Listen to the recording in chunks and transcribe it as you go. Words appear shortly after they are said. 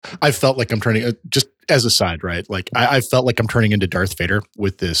I felt like I'm turning, just as a side, right? Like I felt like I'm turning into Darth Vader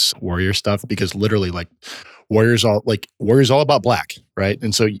with this warrior stuff because literally like warrior's all about black, right?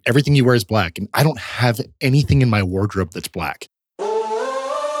 And so everything you wear is black. And I don't have anything in my wardrobe that's black.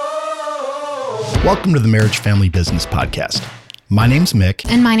 Welcome to the Marriage Family Business Podcast. My name's Mick.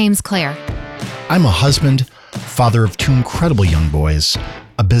 And my name's Claire. I'm a husband, father of two incredible young boys,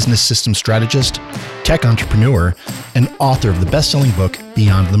 a business system strategist, tech entrepreneur, and author of the best-selling book,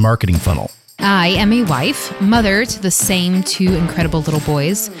 Beyond the Marketing Funnel. I am a wife, mother to the same two incredible little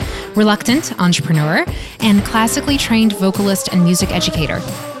boys, reluctant entrepreneur, and classically trained vocalist and music educator.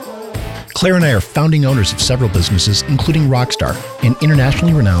 Claire and I are founding owners of several businesses, including Rockstar, an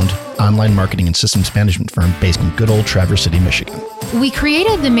internationally renowned online marketing and systems management firm based in good old Traverse City, Michigan. We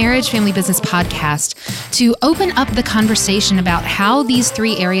created the Marriage Family Business Podcast to open up the conversation about how these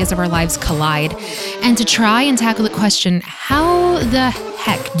three areas of our lives collide and to try and tackle the question, how the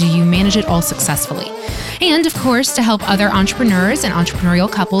heck do you manage it all successfully? And of course, to help other entrepreneurs and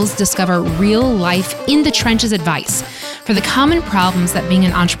entrepreneurial couples discover real life in the trenches advice for the common problems that being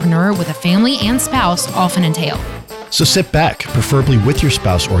an entrepreneur with a family and spouse often entail. So sit back, preferably with your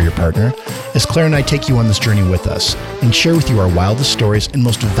spouse or your partner, as Claire and I take you on this journey with us and share with you our wildest stories and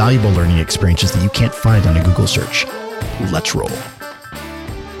most valuable learning experiences that you can't find on a Google search. Let's roll.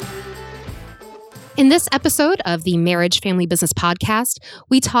 In this episode of the Marriage Family Business Podcast,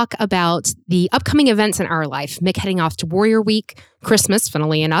 we talk about the upcoming events in our life, Mick heading off to Warrior Week, Christmas,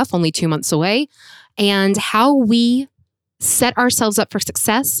 funnily enough, only 2 months away, and how we set ourselves up for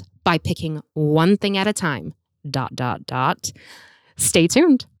success by picking one thing at a time. ... Stay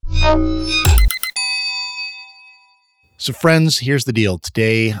tuned. So friends, here's the deal.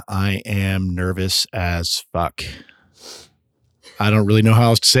 Today, I am nervous as fuck. I don't really know how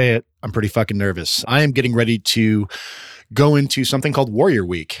else to say it. I'm pretty fucking nervous. I am getting ready to go into something called Warrior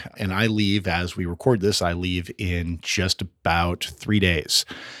Week. And I leave, as we record this, I leave in just about 3 days.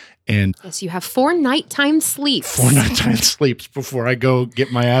 And yes, you have 4 nighttime sleeps. 4 nighttime sleeps before I go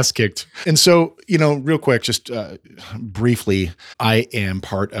get my ass kicked. And so, real quick, just briefly, I am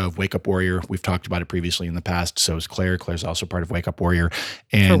part of Wake Up Warrior. We've talked about it previously in the past. So is Claire. Claire's also part of Wake Up Warrior.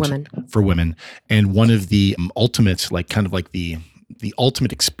 And For women. And one of the ultimate, the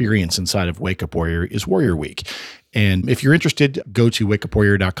ultimate experience inside of Wake Up Warrior is Warrior Week. And if you're interested, go to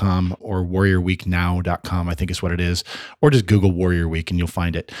wakeupwarrior.com or warriorweeknow.com, I think is what it is, or just Google Warrior Week and you'll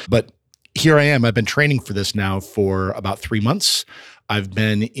find it. But here I am. I've been training for this now for about 3 months. I've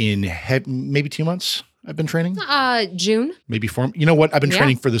been in maybe 2 months. I've been training? June. Maybe 4. You know what? I've been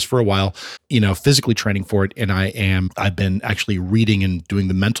training for this for a while, physically training for it. And I've been actually reading and doing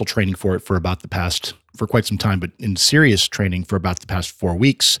the mental training for it for quite some time, but in serious training for about the past 4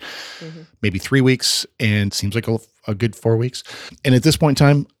 weeks, maybe 3 weeks. And it seems like a good 4 weeks. And at this point in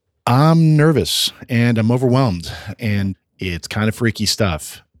time, I'm nervous and I'm overwhelmed and it's kind of freaky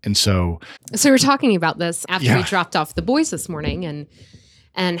stuff. And so we're talking about this after we dropped off the boys this morning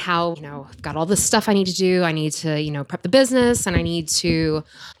and how, I've got all this stuff I need to do. I need to, prep the business and I need to,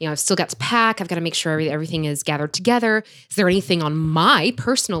 I've still got to pack. I've got to make sure everything is gathered together. Is there anything on my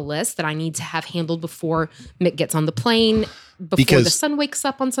personal list that I need to have handled before Mick gets on the plane, before the sun wakes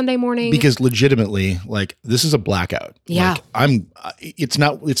up on Sunday morning? Because legitimately, this is a blackout. Yeah. It's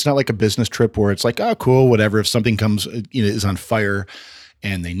not like a business trip where it's like, oh, cool, whatever. If something comes, is on fire,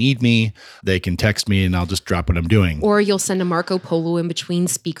 and they need me, they can text me and I'll just drop what I'm doing. Or you'll send a Marco Polo in between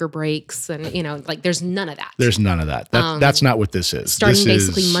speaker breaks and, there's none of that. There's none of that. That's not what this is. Starting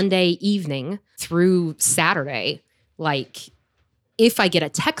basically Monday evening through Saturday, if I get a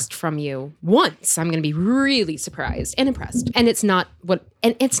text from you once, I'm going to be really surprised and impressed. And it's not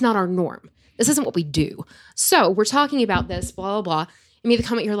our norm. This isn't what we do. So we're talking about this, blah, blah, blah. You made the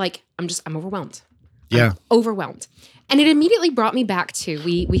comment, you're like, I'm overwhelmed. Yeah. I'm overwhelmed. And it immediately brought me back to,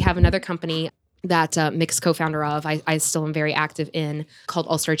 we have another company that Mick's co-founder of, I still am very active in, called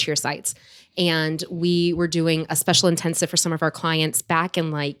All-Star Cheer Sites. And we were doing a special intensive for some of our clients back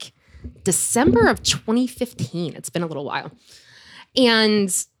in December of 2015. It's been a little while.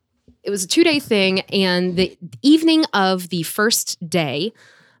 And it was a 2-day thing. And the evening of the first day,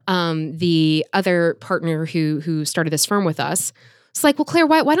 the other partner who started this firm with us was like, well, Claire,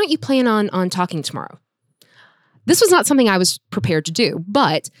 why don't you plan on talking tomorrow? This was not something I was prepared to do,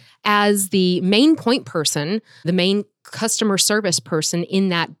 but as the main point person, the main customer service person in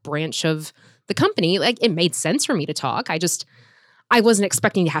that branch of the company, it made sense for me to talk. I wasn't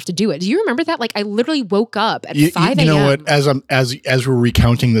expecting to have to do it. Do you remember that? I literally woke up at 5 a.m. You know what? As we're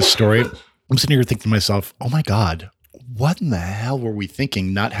recounting this story, I'm sitting here thinking to myself, oh my God, what in the hell were we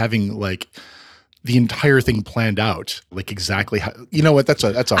thinking? Not having the entire thing planned out, like exactly how, you know what, that's a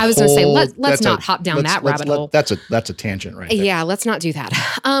I was going to say, let's not hop down that rabbit hole. That's a tangent right there. Yeah, let's not do that.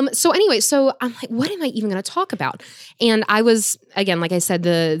 So anyway, so I'm like, what am I even going to talk about? And I was, again, like I said,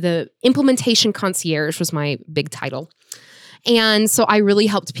 the implementation concierge was my big title. And so I really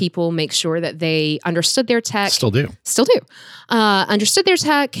helped people make sure that they understood their tech. Still do. Understood their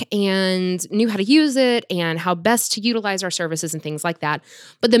tech and knew how to use it and how best to utilize our services and things like that.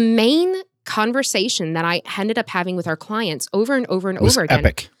 But the main conversation that I ended up having with our clients over and over and over again.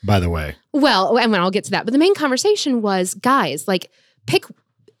 Epic, by the way. Well, and I'll get to that. But the main conversation was, guys, like,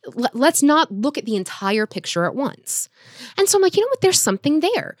 let's not look at the entire picture at once. And so I'm like, you know what? There's something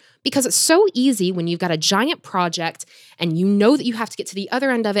there, because it's so easy when you've got a giant project and you know that you have to get to the other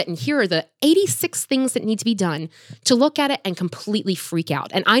end of it. And here are the 86 things that need to be done, to look at it and completely freak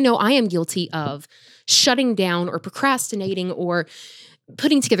out. And I know I am guilty of shutting down or procrastinating or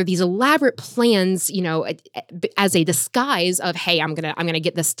putting together these elaborate plans, you know, as a disguise of, hey, I'm going to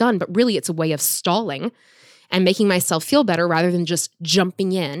get this done. But really it's a way of stalling and making myself feel better rather than just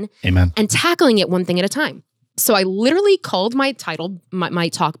jumping in. Amen. And tackling it one thing at a time. So I literally called my title, my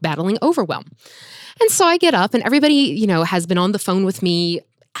talk, Battling Overwhelm. And so I get up and everybody, you know, has been on the phone with me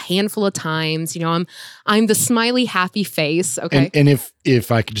a handful of times. You know, I'm the smiley, happy face. Okay. And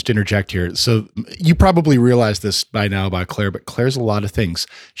if I could just interject here. So you probably realize this by now about Claire, but Claire's a lot of things.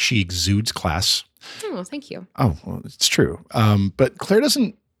 She exudes class. Oh, thank you. Oh, well, it's true. But Claire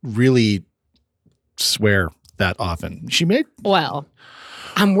doesn't really swear that often. Well,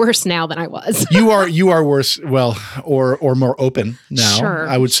 I'm worse now than I was. You are worse. Well, or more open now. Sure,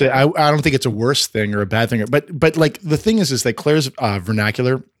 I would say. I don't think it's a worse thing or a bad thing. But like the thing is that Claire's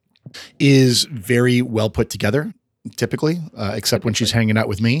vernacular is very well put together. Typically, except when she's hanging out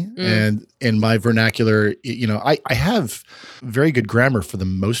with me, and in my vernacular, you know, I have very good grammar for the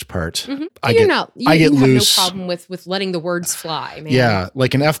most part. Mm-hmm. I get loose. No problem with letting the words fly, man. Yeah,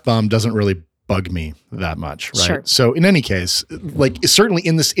 like an F-bomb doesn't really bug me that much, right? Sure. So in any case, like certainly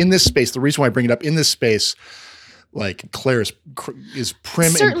in this space, the reason why I bring it up in this space, like Claire is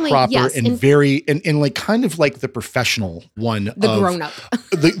prim certainly, and proper, yes, and very and like kind of like the professional one, grown up,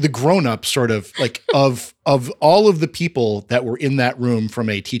 the grown up sort of like of all of the people that were in that room from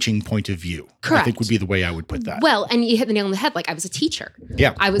a teaching point of view. Correct. I think would be the way I would put that. Well, and you hit the nail on the head. Like, I was a teacher.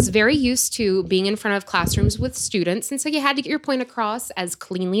 Yeah. I was very used to being in front of classrooms with students, and so you had to get your point across as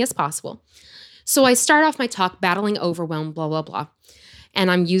cleanly as possible. So I start off my talk, battling overwhelm, blah, blah, blah.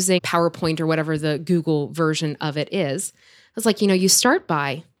 And I'm using PowerPoint or whatever the Google version of it is. I was like, you know, you start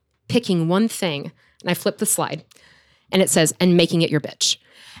by picking one thing. And I flip the slide and it says, and making it your bitch.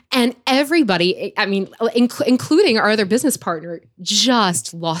 And everybody, I mean, including our other business partner,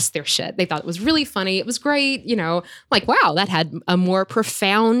 just lost their shit. They thought it was really funny. It was great. You know, like, wow, that had a more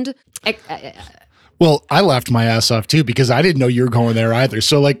profound... Well, I laughed my ass off too, because I didn't know you were going there either.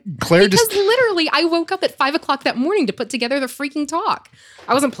 So like Claire because literally I woke up at 5:00 that morning to put together the freaking talk.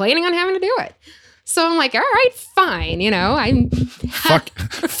 I wasn't planning on having to do it. So I'm like, all right, fine. You know,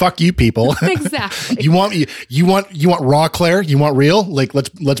 fuck you people. Exactly. You want raw Claire? You want real? Like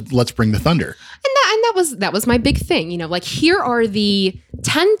let's bring the thunder. And that was my big thing. You know, like, here are the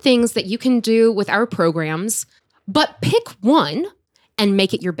 10 things that you can do with our programs, but pick one and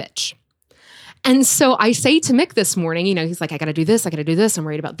make it your bitch. And so I say to Mick this morning, you know, he's like, I got to do this. I'm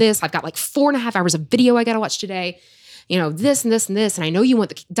worried about this. I've got like 4.5 hours of video I got to watch today. You know, this and this and this. And I know you want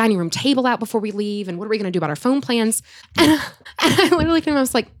the dining room table out before we leave. And what are we going to do about our phone plans? And I literally came, I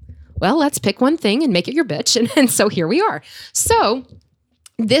was like, well, let's pick one thing and make it your bitch. And so here we are. So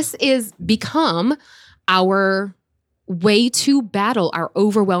this is become our way to battle our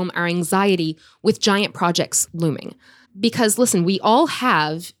overwhelm, our anxiety with giant projects looming. Because listen, we all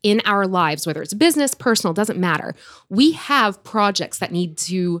have in our lives, whether it's business, personal, doesn't matter. We have projects that need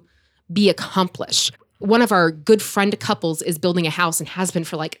to be accomplished. One of our good friend couples is building a house and has been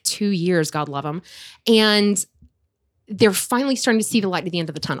for like 2 years, God love them. And they're finally starting to see the light at the end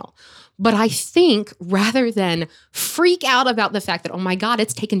of the tunnel. But I think rather than freak out about the fact that, oh my God,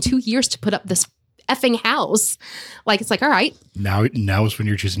 it's taken 2 years to put up this effing house. Like, it's like, all right. Now is when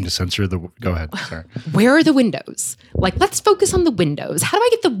you're choosing to censor the, go ahead. Sorry. Where are the windows? Like, let's focus on the windows. How do I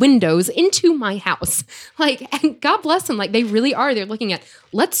get the windows into my house? Like, and God bless them. Like, they really are. They're looking at,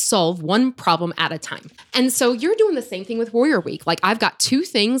 let's solve one problem at a time. And so you're doing the same thing with Warrior Week. Like, I've got 2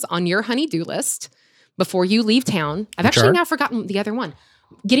 things on your honey-do list before you leave town. I've actually now forgotten the other one.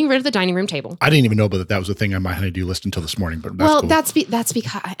 Getting rid of the dining room table. I didn't even know that was a thing on my honey-do list until this morning, but that's cool. that's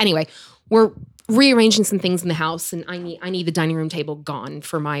because, anyway, we're rearranging some things in the house and I need the dining room table gone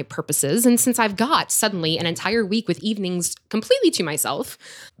for my purposes. And since I've got suddenly an entire week with evenings completely to myself,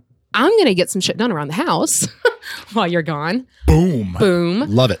 I'm going to get some shit done around the house while you're gone. Boom. Boom.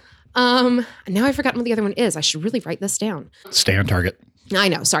 Love it. Now I've forgotten what the other one is. I should really write this down. Stay on target. I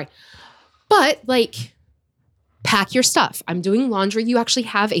know, sorry. But like, pack your stuff. I'm doing laundry. You actually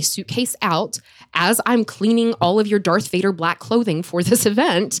have a suitcase out as I'm cleaning all of your Darth Vader black clothing for this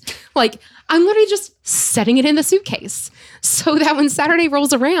event. Like, I'm literally just setting it in the suitcase so that when Saturday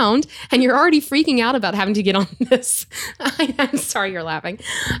rolls around and you're already freaking out about having to get on this, I'm sorry you're laughing.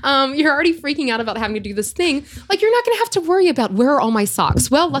 You're already freaking out about having to do this thing. Like, you're not going to have to worry about where are all my socks.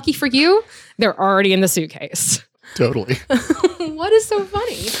 Well, lucky for you, they're already in the suitcase. Totally. What is so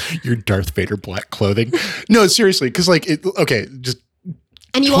funny? Your Darth Vader black clothing. No, seriously, because just.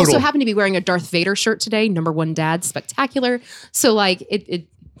 And you also happen to be wearing a Darth Vader shirt today. Number one dad, spectacular. So like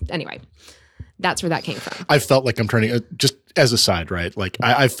anyway, that's where that came from. I felt like I'm turning, just as a side, right? Like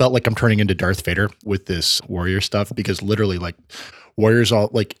I felt like I'm turning into Darth Vader with this warrior stuff because literally like warrior's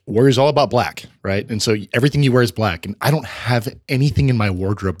all about black, right? And so everything you wear is black. And I don't have anything in my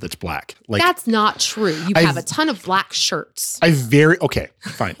wardrobe that's black. Like that's not true. You have a ton of black shirts. Okay,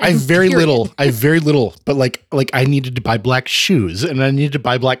 fine. I have very little, but like I needed to buy black shoes and I needed to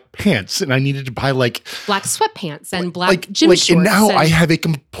buy black pants and I needed to buy like black sweatpants and black gym shorts. And now I have a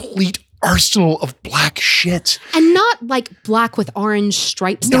complete arsenal of black shit. And not like black with orange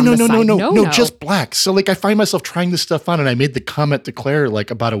stripes down the side. No, just black. So like I find myself trying this stuff on and I made the comment to Claire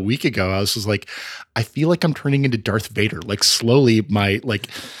like about a week ago. I was just like, I feel like I'm turning into Darth Vader. Like slowly my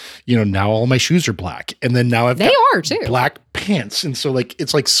now all my shoes are black. And then now I've are too. Black pants. And so like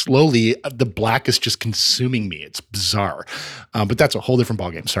it's like slowly the black is just consuming me. It's bizarre. But that's a whole different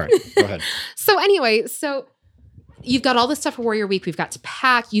ballgame. Sorry. Go ahead. So anyway, you've got all this stuff for Warrior Week. We've got to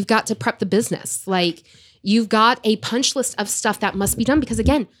pack. You've got to prep the business. Like you've got a punch list of stuff that must be done because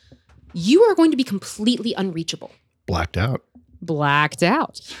again, you are going to be completely unreachable. Blacked out.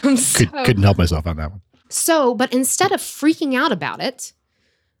 Couldn't help myself on that one. So, but instead of freaking out about it,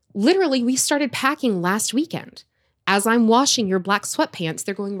 literally we started packing last weekend. As I'm washing your black sweatpants,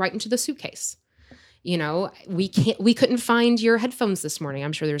 they're going right into the suitcase. You know, we couldn't find your headphones this morning.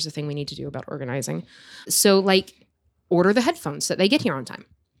 I'm sure there's a thing we need to do about organizing. So like order the headphones so that they get here on time.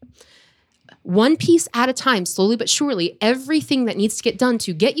 One piece at a time, slowly but surely, everything that needs to get done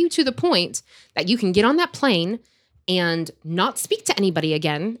to get you to the point that you can get on that plane and not speak to anybody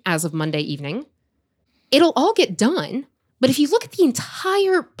again as of Monday evening. It'll all get done. But if you look at the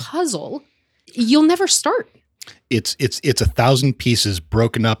entire puzzle, you'll never start. It's 1,000 pieces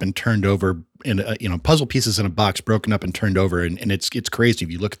broken up and turned over in puzzle pieces in a box broken up and turned over. And it's crazy.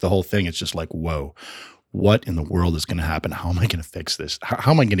 If you look at the whole thing, it's just like, whoa, what in the world is going to happen? How am I going to fix this?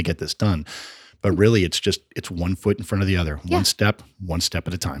 How am I going to get this done? But really, it's 1 foot in front of the other, one step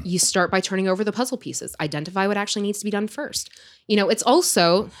at a time. You start by turning over the puzzle pieces, identify what actually needs to be done first. You know, it's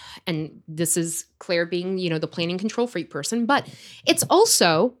also, and this is Claire being, the planning control freak person, but it's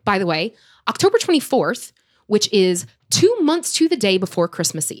also, by the way, October 24th, which is 2 months to the day before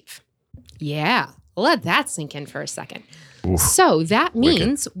Christmas Eve. Yeah, let that sink in for a second. Oof. So that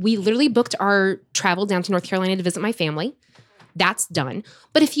means we literally booked our travel down to North Carolina to visit my family. That's done.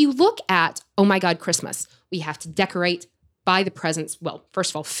 But if you look at, oh my God, Christmas, we have to decorate, buy the presents. Well,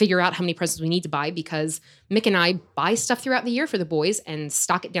 first of all, figure out how many presents we need to buy because Mick and I buy stuff throughout the year for the boys and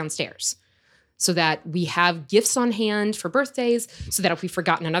stock it downstairs so that we have gifts on hand for birthdays so that if we've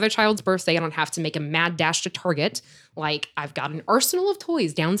forgotten another child's birthday, I don't have to make a mad dash to Target. Like I've got an arsenal of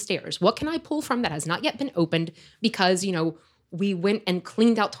toys downstairs. What can I pull from that has not yet been opened because, we went and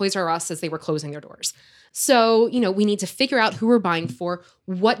cleaned out Toys R Us as they were closing their doors. So, we need to figure out who we're buying for.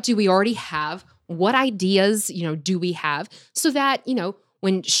 What do we already have? What ideas, do we have so that,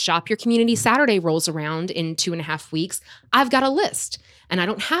 when Shop Your Community Saturday rolls around in 2.5 weeks, I've got a list and I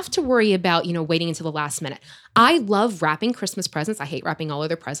don't have to worry about, waiting until the last minute. I love wrapping Christmas presents. I hate wrapping all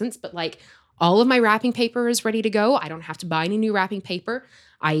other presents, but like all of my wrapping paper is ready to go. I don't have to buy any new wrapping paper.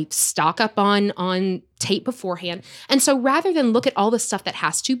 I stock up on tape beforehand. And so rather than look at all the stuff that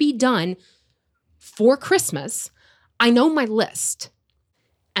has to be done for Christmas, I know my list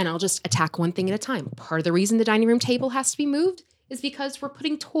and I'll just attack one thing at a time. Part of the reason the dining room table has to be moved is because we're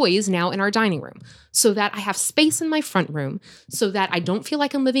putting toys now in our dining room so that I have space in my front room, so that I don't feel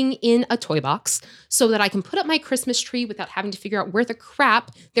like I'm living in a toy box, so that I can put up my Christmas tree without having to figure out where the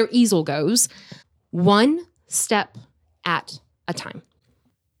crap their easel goes. One step at a time.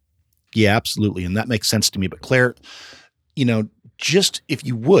 Yeah, absolutely. And that makes sense to me. But Claire, just if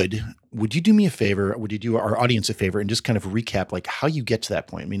you would you do me a favor? Would you do our audience a favor and just kind of recap like how you get to that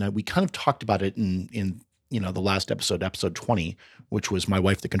point? I mean, we kind of talked about it in the last episode 20, which was My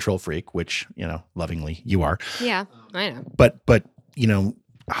Wife, the Control Freak, which, lovingly you are. Yeah, I know. But,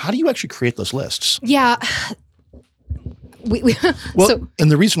 how do you actually create those lists? Yeah. Well,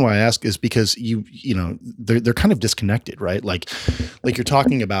 and the reason why I ask is because they're kind of disconnected, right? Like you're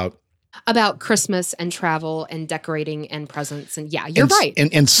talking about Christmas and travel and decorating and presents. And yeah, you're right.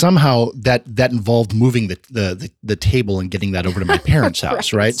 And somehow that involved moving the table and getting that over to my parents'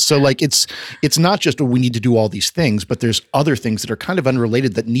 house, right? So like it's not just we need to do all these things, but there's other things that are kind of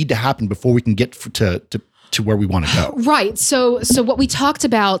unrelated that need to happen before we can get to where we want to go. Right. So what we talked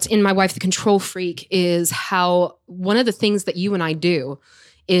about in My Wife, the Control Freak, is how one of the things that you and I do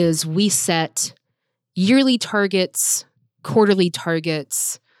is we set yearly targets, quarterly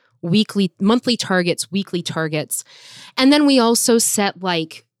targets, monthly targets, weekly targets. And then we also set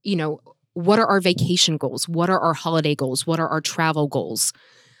what are our vacation goals? What are our holiday goals? What are our travel goals?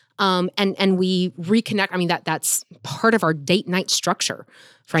 And we reconnect. I mean, that's part of our date night structure,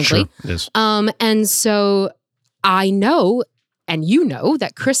 frankly. Sure, it is. And so I know, and you know,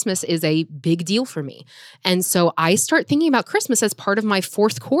 that Christmas is a big deal for me. And so I start thinking about Christmas as part of my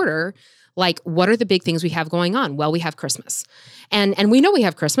fourth quarter. Like, what are the big things we have going on? Well, we have Christmas. And we know we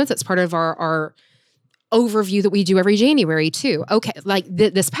have Christmas. It's part of our overview that we do every January too. Okay, like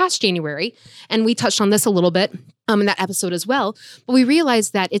this past January, and we touched on this a little bit in that episode as well, but we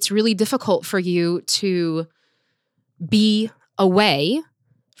realized that it's really difficult for you to be away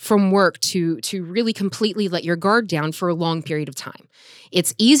from work to really completely let your guard down for a long period of time.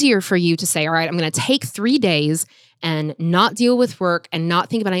 It's easier for you to say, all right, I'm going to take 3 days and not deal with work and not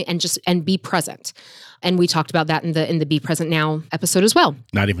think about it and be present. And we talked about that in the Be Present Now episode as well.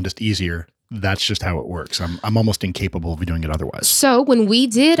 Not even just easier. That's just how it works. I'm almost incapable of doing it otherwise. So when we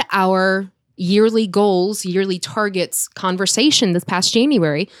did our yearly goals, yearly targets conversation this past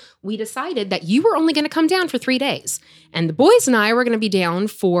January, we decided that you were only going to come down for 3 days. And the boys and I were going to be down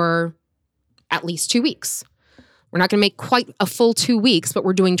for at least 2 weeks. We're not going to make quite a full 2 weeks, but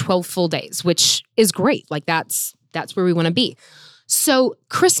we're doing 12 full days, which is great. Like that's where we want to be. So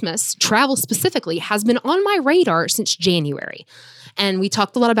Christmas, travel specifically, has been on my radar since January. And we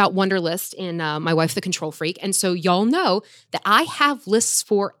talked a lot about Wonderlist in My Wife, the Control Freak. And so y'all know that I have lists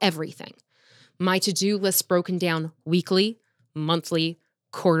for everything. My to-do list broken down weekly, monthly,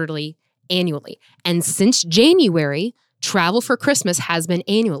 quarterly, annually. And since January, travel for Christmas has been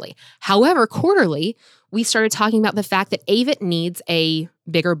annually. However, quarterly, we started talking about the fact that Avit needs a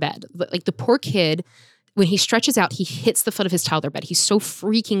bigger bed. Like the poor kid, when he stretches out, he hits the foot of his toddler bed. He's so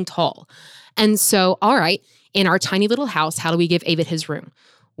freaking tall. And so, all right, in our tiny little house, how do we give Avit his room?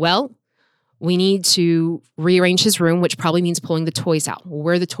 Well, we need to rearrange his room, which probably means pulling the toys out. Well,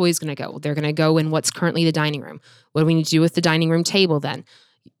 where are the toys going to go? They're going to go in what's currently the dining room. What do we need to do with the dining room table then?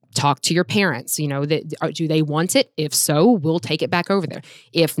 Talk to your parents. Do they want it? If so, we'll take it back over there.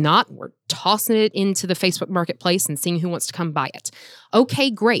 If not, we're tossing it into the Facebook Marketplace and seeing who wants to come buy it.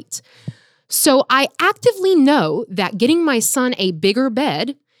 Okay, great. So I actively know that getting my son a bigger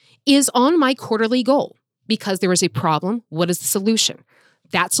bed is on my quarterly goal because there is a problem. What is the solution?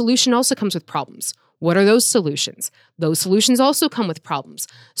 That solution also comes with problems. What are those solutions? Those solutions also come with problems.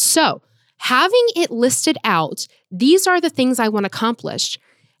 So having it listed out, these are the things I want accomplished.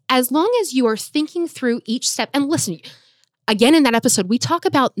 As long as you are thinking through each step, and listen, again, in that episode, we talk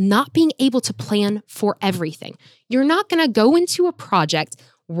about not being able to plan for everything. You're not going to go into a project,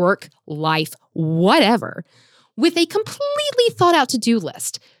 work, life, whatever, with a completely thought out to-do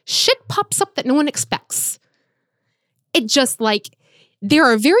list. Shit pops up that no one expects. It just there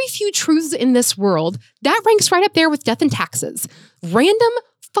are very few truths in this world that ranks right up there with death and taxes. Random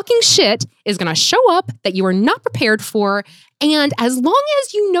fucking shit is going to show up that you are not prepared for. And as long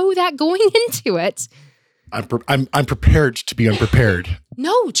as you know that going into it, I'm prepared to be unprepared.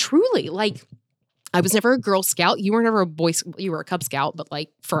 No, truly. I was never a Girl Scout. You were never you were a Cub Scout, but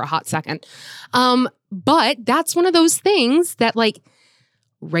for a hot second. But that's one of those things that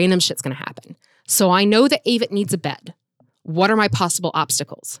random shit's going to happen. So I know that Avit needs a bed. What are my possible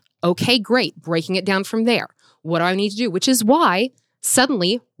obstacles? Okay, great. Breaking it down from there. What do I need to do? Which is why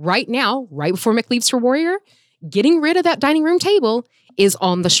suddenly, right now, right before Mick leaves for Warrior, getting rid of that dining room table is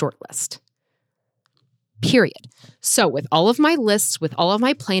on the short list. Period. So with all of my lists, with all of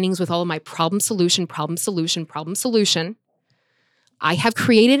my plannings, with all of my problem solution, I have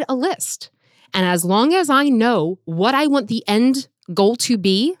created a list. And as long as I know what I want the end goal to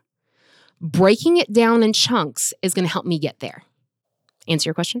be, breaking it down in chunks is going to help me get there. Answer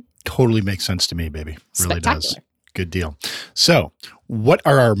your question? Totally makes sense to me, baby. Really does. Spectacular. Good deal. So, what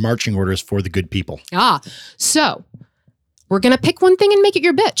are our marching orders for the good people? So we're going to pick one thing and make it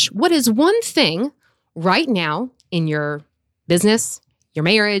your bitch. What is one thing right now in your business, your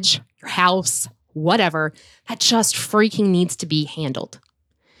marriage, your house, whatever, that just freaking needs to be handled?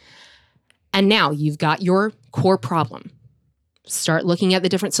 And now you've got your core problem. Start looking at the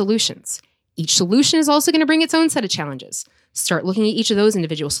different solutions. Each solution is also going to bring its own set of challenges. Start looking at each of those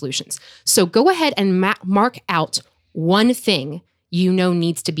individual solutions. So go ahead and mark out one thing you know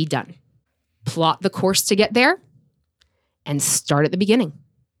needs to be done. Plot the course to get there and start at the beginning.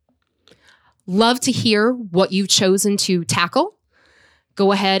 Love to hear what you've chosen to tackle.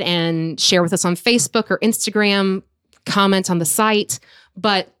 Go ahead and share with us on Facebook or Instagram, comment on the site,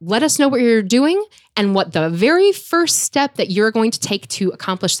 but let us know what you're doing and what the very first step that you're going to take to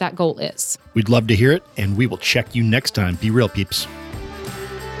accomplish that goal is. We'd love to hear it, and we will check you next time. Be real, peeps.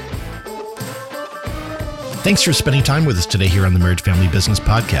 Thanks for spending time with us today here on the Marriage Family Business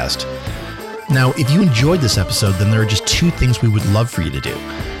Podcast. Now, if you enjoyed this episode, then there are just two things we would love for you to do.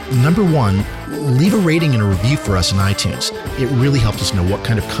 Number one, leave a rating and a review for us on iTunes. It really helps us know what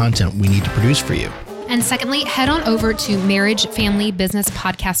kind of content we need to produce for you. And secondly, head on over to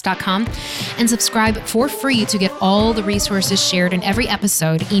marriagefamilybusinesspodcast.com and subscribe for free to get all the resources shared in every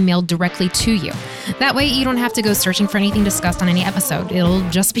episode emailed directly to you. That way, you don't have to go searching for anything discussed on any episode. It'll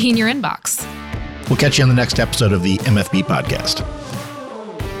just be in your inbox. We'll catch you on the next episode of the MFB Podcast.